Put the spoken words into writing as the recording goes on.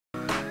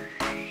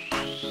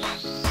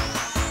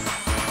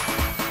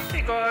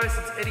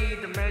guys, it's Eddie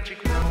the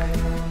Magic Monk.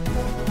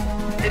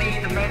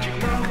 Eddie the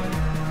Magic Monk.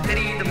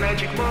 Eddie the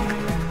Magic Monk.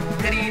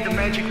 Eddie the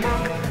Magic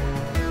Monk.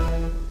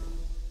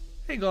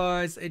 Hey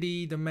guys,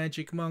 Eddie the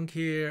Magic Monk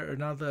here,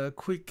 another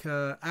quick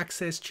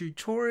access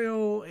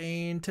tutorial,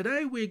 and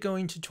today we're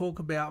going to talk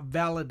about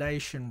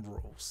validation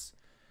rules.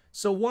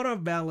 So what are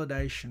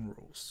validation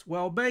rules?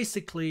 Well,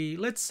 basically,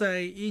 let's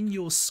say in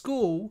your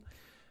school,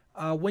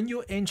 when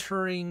you're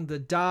entering the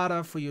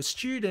data for your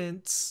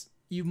students,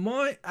 you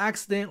might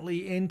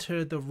accidentally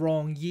enter the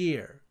wrong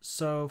year.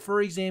 So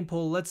for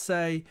example, let's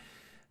say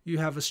you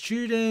have a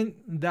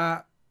student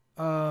that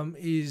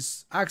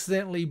is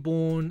accidentally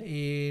born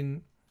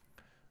in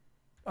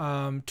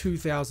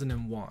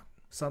 2001,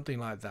 something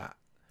like that.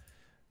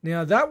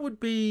 Now that would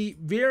be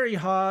very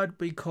hard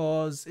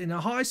because in a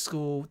high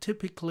school,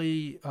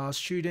 typically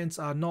students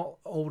are not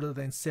older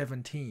than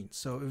 17.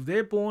 So if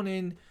they're born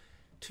in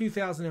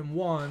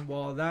 2001,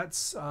 well,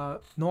 that's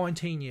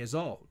 19 years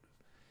old.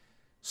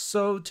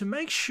 So to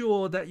make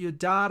sure that your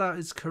data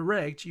is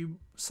correct, you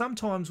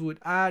sometimes would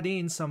add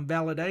in some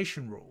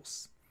validation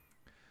rules.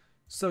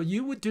 So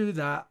you would do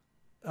that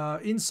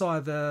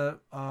inside the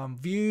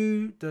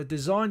the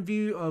design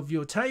view of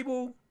your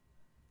table,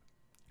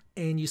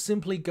 and you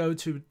simply go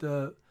to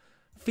the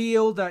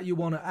field that you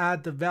want to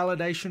add the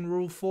validation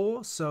rule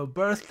for. So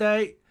birth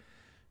date,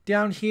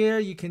 down here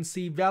you can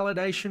see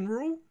validation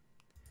rule,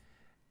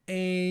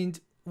 and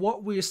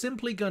what we're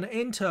simply going to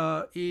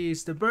enter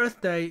is the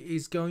birth date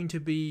is going to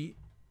be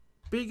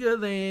bigger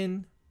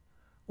than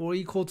or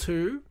equal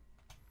to,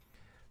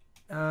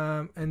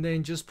 and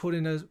then just put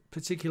in a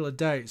particular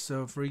date.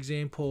 So for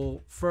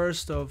example,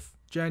 1st of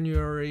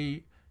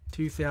January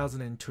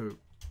 2002.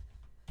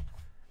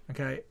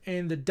 Okay,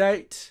 and the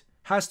date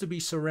has to be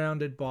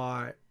surrounded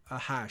by a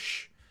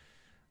hash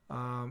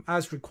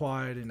as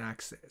required in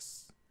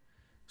Access.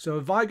 So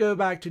if I go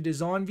back to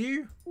design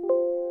view,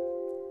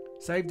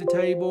 save the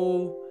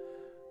table,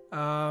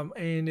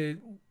 and it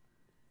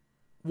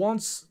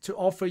wants to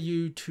offer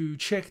you to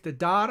check the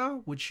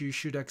data, which you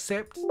should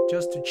accept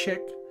just to check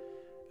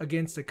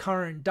against the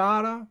current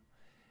data.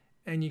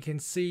 And you can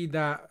see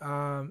that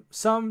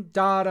some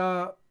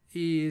data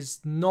is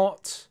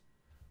not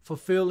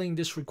fulfilling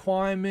this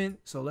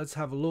requirement. So let's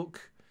have a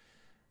look.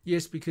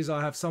 Yes, because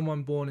I have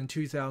someone born in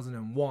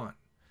 2001.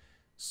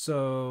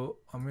 So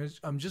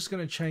I'm just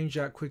going to change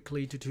that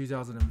quickly to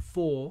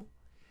 2004.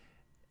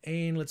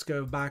 And let's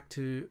go back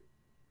to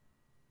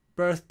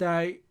birth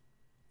date,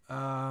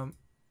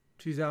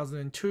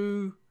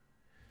 2002.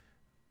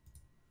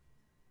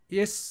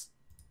 Yes.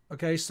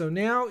 Okay, so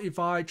now if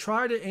I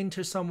try to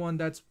enter someone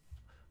that's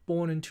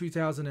born in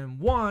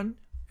 2001,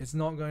 it's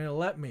not going to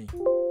let me.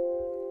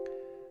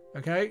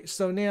 Okay,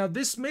 so now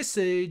this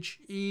message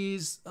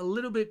is a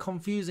little bit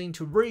confusing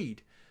to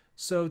read.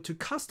 So to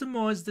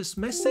customize this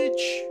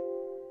message,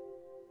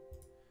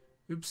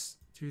 oops,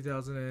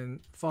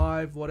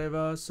 2005,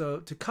 whatever. So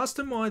to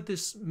customize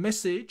this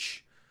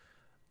message,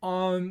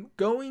 I'm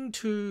going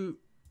to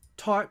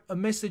type a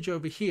message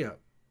over here.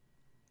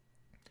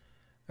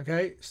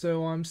 Okay,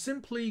 so I'm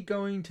simply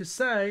going to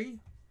say,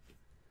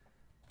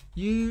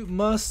 you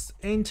must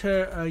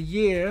enter a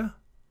year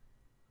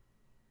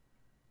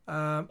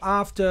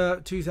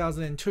after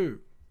 2002,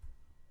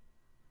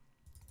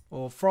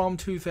 or from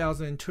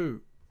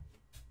 2002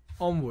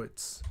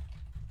 onwards.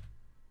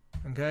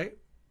 Okay,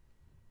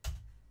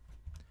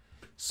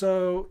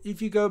 so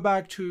if you go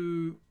back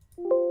to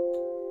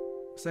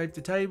save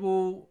the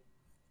table,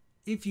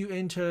 if you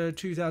enter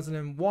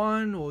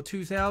 2001 or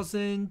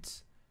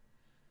 2000,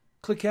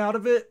 click out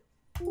of it,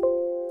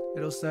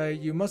 it'll say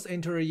you must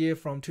enter a year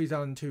from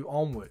 2002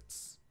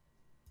 onwards.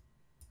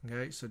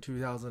 Okay, so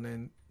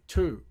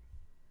 2002.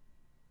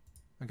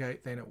 Okay,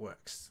 then it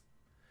works.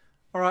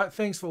 All right,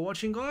 thanks for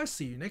watching, guys.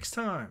 See you next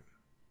time.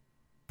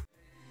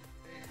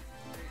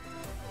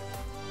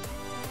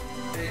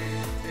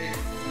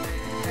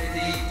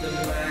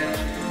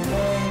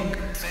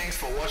 Thanks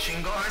for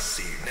watching, guys.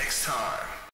 See you next time.